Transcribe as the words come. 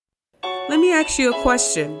Let me ask you a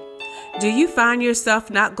question. Do you find yourself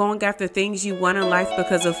not going after things you want in life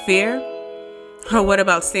because of fear? Or what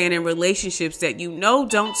about staying in relationships that you know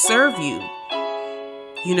don't serve you?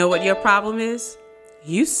 You know what your problem is?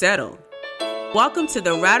 You settle. Welcome to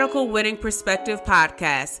the Radical Winning Perspective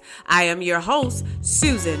Podcast. I am your host,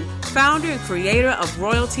 Susan, founder and creator of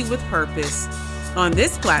Royalty with Purpose. On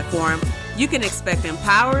this platform, you can expect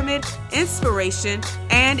empowerment, inspiration,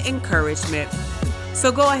 and encouragement. So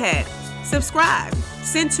go ahead, subscribe,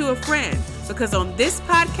 send to a friend, because on this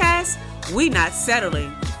podcast, we not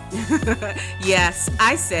settling. Yes,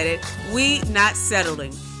 I said it. We not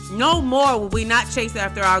settling. No more will we not chase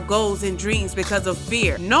after our goals and dreams because of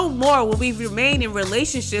fear. No more will we remain in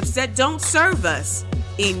relationships that don't serve us.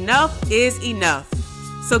 Enough is enough.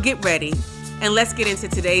 So get ready and let's get into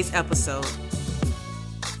today's episode.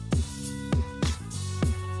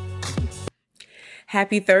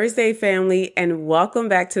 Happy Thursday, family, and welcome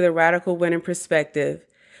back to the Radical Winning Perspective.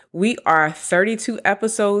 We are 32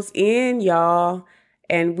 episodes in, y'all.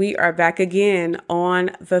 And we are back again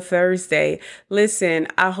on the Thursday. Listen,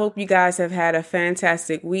 I hope you guys have had a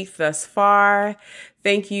fantastic week thus far.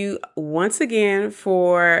 Thank you once again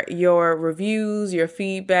for your reviews, your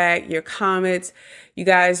feedback, your comments. You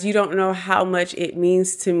guys, you don't know how much it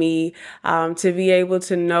means to me to be able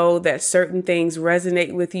to know that certain things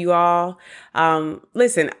resonate with you all.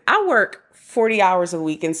 Listen, I work 40 hours a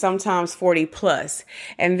week and sometimes 40 plus.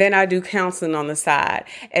 And then I do counseling on the side.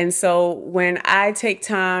 And so when I take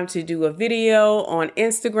time to do a video on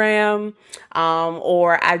Instagram,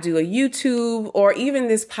 or I do a YouTube, or even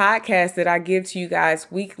this podcast that I give to you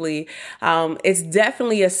guys weekly, it's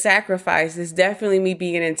definitely a sacrifice. It's definitely me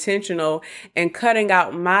being intentional and cutting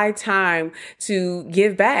out my time to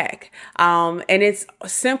give back. And it's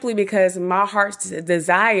simply because my heart's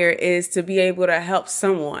desire is to be able to help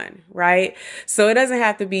someone, right? So it doesn't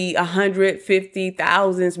have to be 150,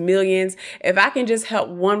 thousands, millions. If I can just help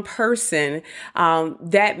one person,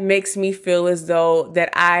 that makes me feel as though that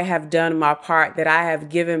I have done my part, that I have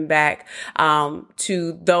given back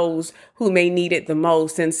to those who may need it the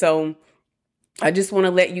most. And so I just want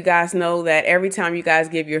to let you guys know that every time you guys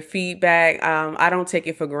give your feedback, I don't take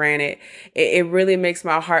it for granted. It really makes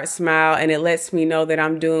my heart smile, and it lets me know that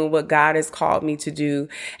I'm doing what God has called me to do.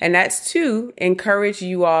 And that's to encourage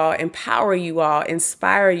you all, empower you all,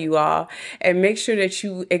 inspire you all, and make sure that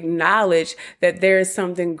you acknowledge that there is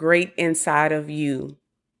something great inside of you.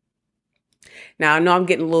 Now, I know I'm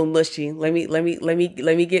getting a little mushy. Let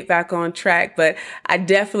me get back on track, but I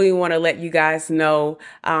definitely want to let you guys know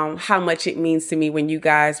how much it means to me when you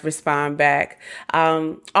guys respond back.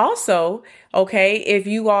 Also, okay, if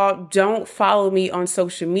you all don't follow me on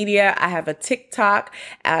social media, I have a TikTok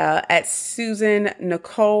at Susan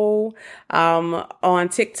Nicole on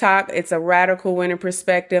TikTok. It's a Radical Winning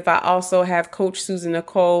Perspective. I also have Coach Susan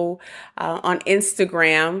Nicole on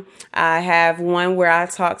Instagram. I have one where I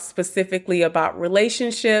talk specifically about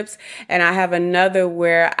relationships, and I have another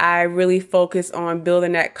where I really focus on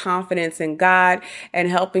building that confidence in God and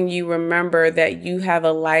helping you remember that you have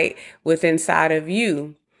a light within inside of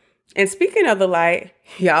you. And speaking of the light,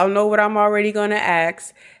 y'all know what I'm already going to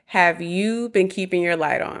ask. Have you been keeping your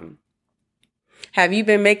light on? Have you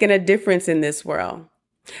been making a difference in this world?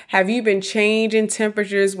 Have you been changing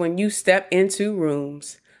temperatures when you step into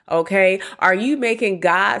rooms? Okay. Are you making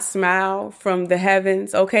God smile from the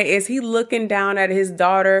heavens? Okay. Is he looking down at his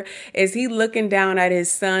daughter? Is he looking down at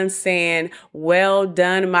his son saying, "Well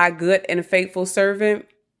done, my good and faithful servant"?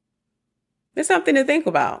 It's something to think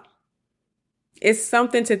about. It's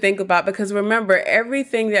something to think about, because remember,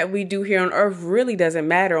 everything that we do here on earth really doesn't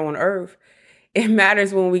matter on earth. It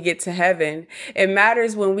matters when we get to heaven. It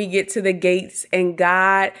matters when we get to the gates and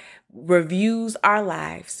God reviews our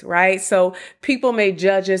lives, right? So people may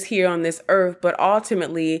judge us here on this earth, but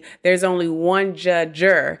ultimately there's only one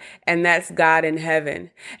judger, and that's God in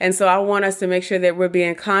heaven. And so I want us to make sure that we're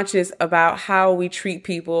being conscious about how we treat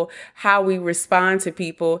people, how we respond to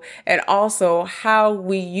people, and also how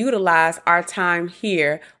we utilize our time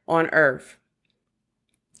here on earth.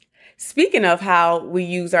 Speaking of how we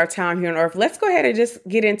use our time here on earth, let's go ahead and just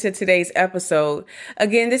get into today's episode.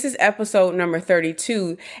 Again, this is episode number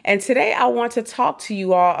 32. And today I want to talk to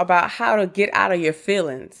you all about how to get out of your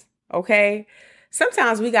feelings. Okay.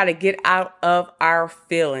 Sometimes we got to get out of our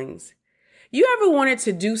feelings. You ever wanted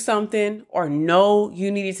to do something or know you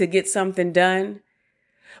needed to get something done,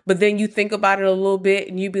 but then you think about it a little bit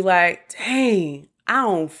and you be like, dang, I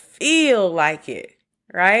don't feel like it.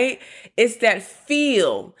 Right? It's that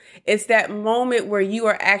feel. It's that moment where you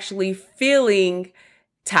are actually feeling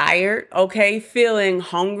tired, okay? Feeling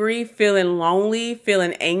hungry, feeling lonely,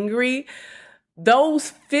 feeling angry.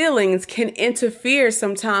 those feelings can interfere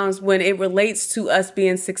sometimes when it relates to us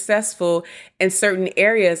being successful in certain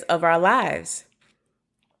areas of our lives.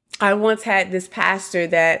 I once had this pastor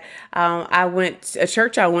that a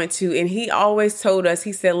church I went to, and he always told us,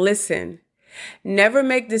 he said, listen, never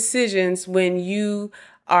make decisions when you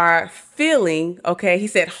are feeling, okay? He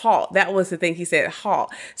said halt. That was the thing. He said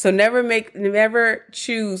halt. So never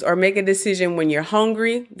choose or make a decision when you're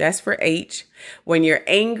hungry. That's for H. When you're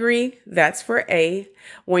angry, that's for A.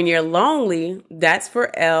 When you're lonely, that's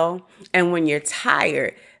for L. And when you're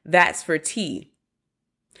tired, that's for T.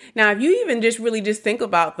 Now, if you even just think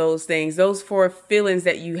about those things, those four feelings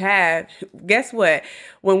that you have, guess what?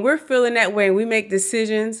 When we're feeling that way and we make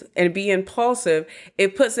decisions and be impulsive,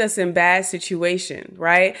 it puts us in bad situation,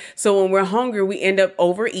 right? So when we're hungry, we end up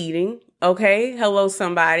overeating. Okay. Hello,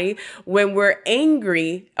 somebody. When we're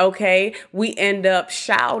angry, okay, we end up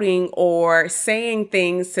shouting or saying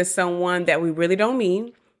things to someone that we really don't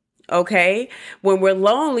mean. Okay. When we're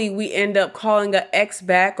lonely, we end up calling an ex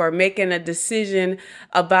back or making a decision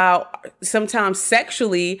about sometimes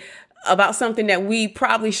sexually about something that we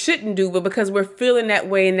probably shouldn't do, but because we're feeling that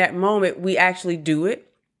way in that moment, we actually do it.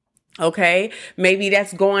 Okay. Maybe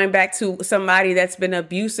that's going back to somebody that's been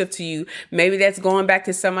abusive to you. Maybe that's going back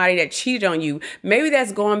to somebody that cheated on you. Maybe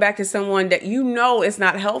that's going back to someone that you know is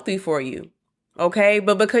not healthy for you. Okay.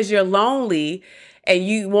 But because you're lonely and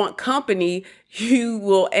you want company, you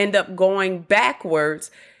will end up going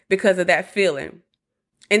backwards because of that feeling.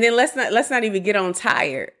 And then let's not even get on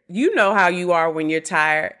tired. You know how you are when you're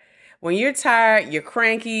tired. When you're tired, you're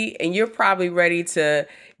cranky, and you're probably ready to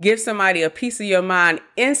give somebody a piece of your mind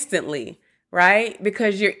instantly, right?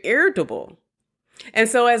 Because you're irritable. And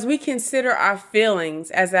so as we consider our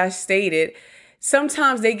feelings, as I stated,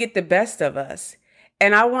 sometimes they get the best of us.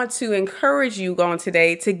 And I want to encourage you on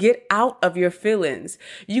today to get out of your feelings.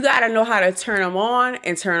 You got to know how to turn them on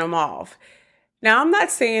and turn them off. Now, I'm not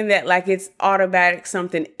saying that like it's automatic,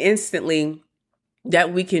 something instantly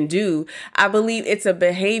that we can do. I believe it's a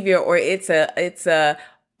behavior or it's a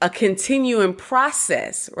continuing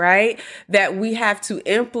process, right? That we have to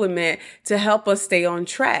implement to help us stay on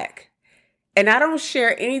track. And I don't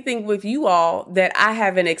share anything with you all that I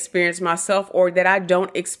haven't experienced myself or that I don't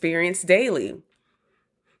experience daily.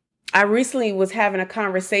 I recently was having a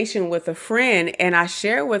conversation with a friend and I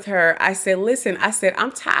shared with her, I said, listen,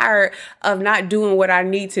 I'm tired of not doing what I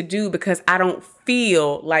need to do because I don't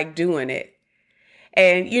feel like doing it.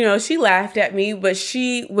 And, she laughed at me, but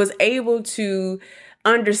she was able to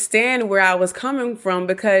understand where I was coming from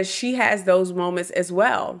because she has those moments as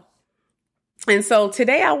well. And so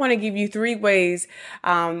today I want to give you 3 ways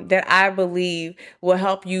that I believe will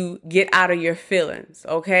help you get out of your feelings.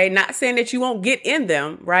 Okay. Not saying that you won't get in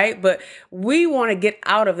them, right? But we want to get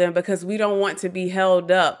out of them because we don't want to be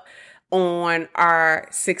held up on our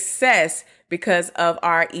success because of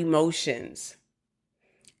our emotions.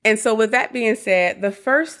 And so with that being said, the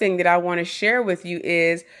first thing that I want to share with you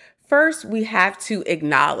is first, we have to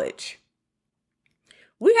acknowledge.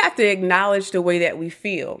 We have to acknowledge the way that we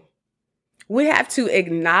feel. We have to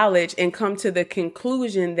acknowledge and come to the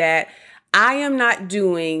conclusion that I am not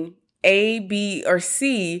doing A, B, or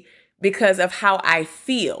C because of how I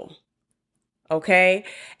feel. Okay.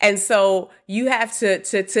 And so you have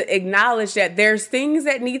to acknowledge that there's things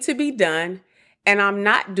that need to be done and I'm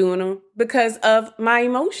not doing them because of my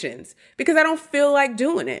emotions, because I don't feel like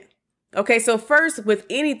doing it. Okay. So first, with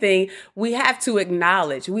anything, we have to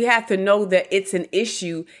acknowledge, we have to know that it's an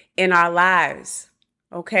issue in our lives.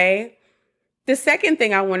 Okay. The second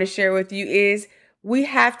thing I want to share with you is we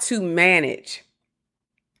have to manage.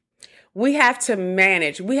 We have to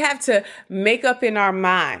manage. We have to make up in our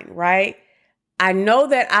mind, right? I know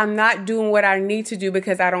that I'm not doing what I need to do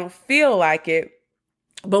because I don't feel like it.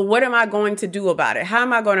 But what am I going to do about it? How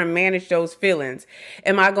am I going to manage those feelings?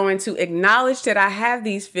 Am I going to acknowledge that I have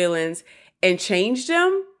these feelings and change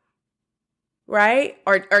them? Right?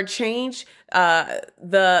 Or change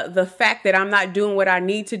the fact that I'm not doing what I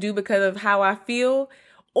need to do because of how I feel?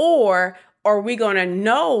 Or are we going to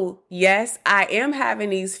know, yes, I am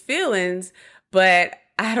having these feelings, but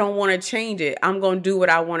I don't want to change it. I'm going to do what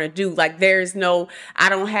I want to do. Like I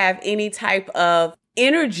don't have any type of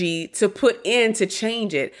energy to put in to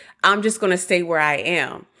change it. I'm just going to stay where I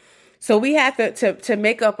am. So we have to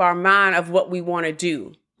make up our mind of what we want to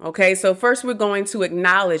do. Okay, so first we're going to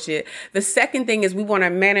acknowledge it. The second thing is we want to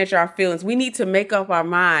manage our feelings. We need to make up our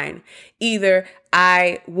mind. Either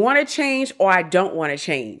I want to change or I don't want to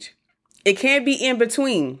change. It can't be in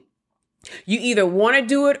between. You either want to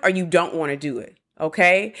do it or you don't want to do it.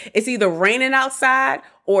 Okay, it's either raining outside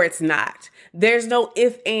or it's not. There's no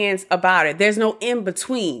ifs, ands about it. There's no in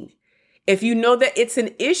between. If you know that it's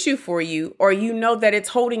an issue for you, or you know that it's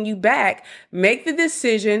holding you back, make the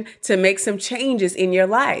decision to make some changes in your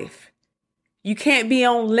life. You can't be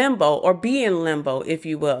on limbo, or be in limbo, if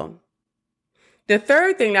you will. The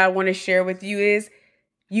third thing that I want to share with you is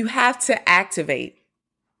you have to activate.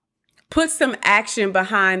 Put some action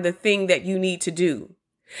behind the thing that you need to do.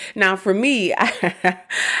 Now, for me,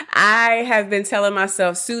 I have been telling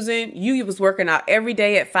myself, Susan, you was working out every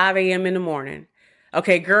day at 5 a.m. in the morning.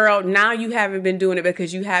 Okay, girl, now you haven't been doing it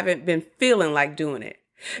because you haven't been feeling like doing it.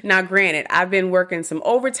 Now, granted, I've been working some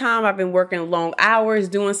overtime. I've been working long hours,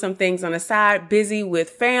 doing some things on the side, busy with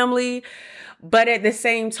family. But at the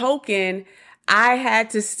same token, I had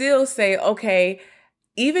to still say, okay,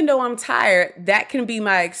 even though I'm tired, that can be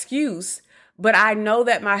my excuse. But I know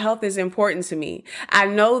that my health is important to me. I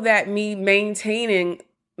know that me maintaining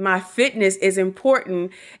my fitness is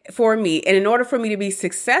important for me. And in order for me to be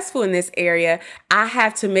successful in this area, I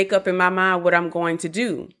have to make up in my mind what I'm going to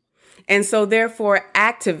do. And so therefore,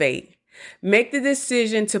 activate. Make the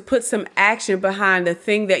decision to put some action behind the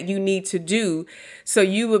thing that you need to do so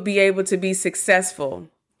you will be able to be successful.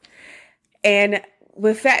 And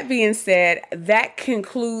with that being said, that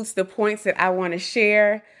concludes the points that I want to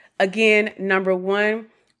share. Again, number one,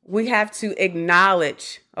 we have to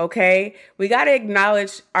acknowledge, okay? We got to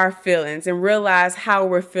acknowledge our feelings and realize how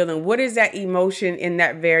we're feeling. What is that emotion in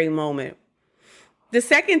that very moment? The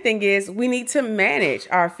second thing is we need to manage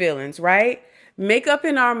our feelings, right? Make up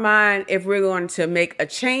in our mind if we're going to make a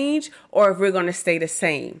change or if we're going to stay the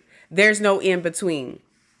same. There's no in between.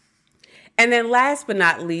 And then last but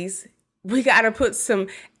not least, we got to put some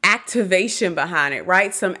activation behind it,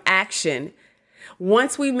 right? Some action.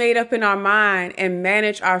 Once we made up in our mind and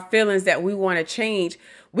manage our feelings that we want to change,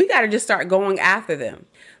 we got to just start going after them.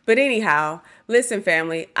 But anyhow, listen,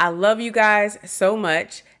 family, I love you guys so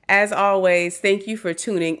much. As always, thank you for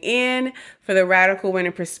tuning in for the Radical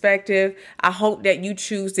Winning Perspective. I hope that you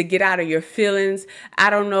choose to get out of your feelings. I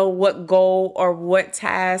don't know what goal or what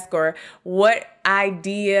task or what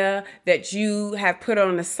idea that you have put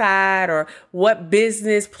on the side or what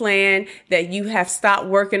business plan that you have stopped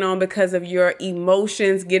working on because of your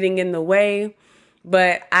emotions getting in the way.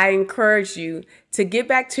 But I encourage you to get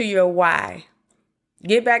back to your why.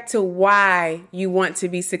 Get back to why you want to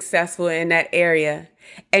be successful in that area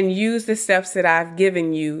and use the steps that I've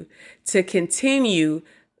given you to continue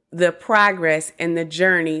the progress and the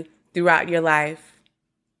journey throughout your life.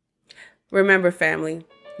 Remember, family,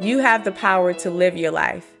 you have the power to live your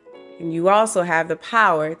life, and you also have the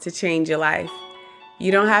power to change your life.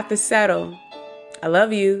 You don't have to settle. I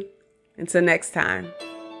love you. Until next time.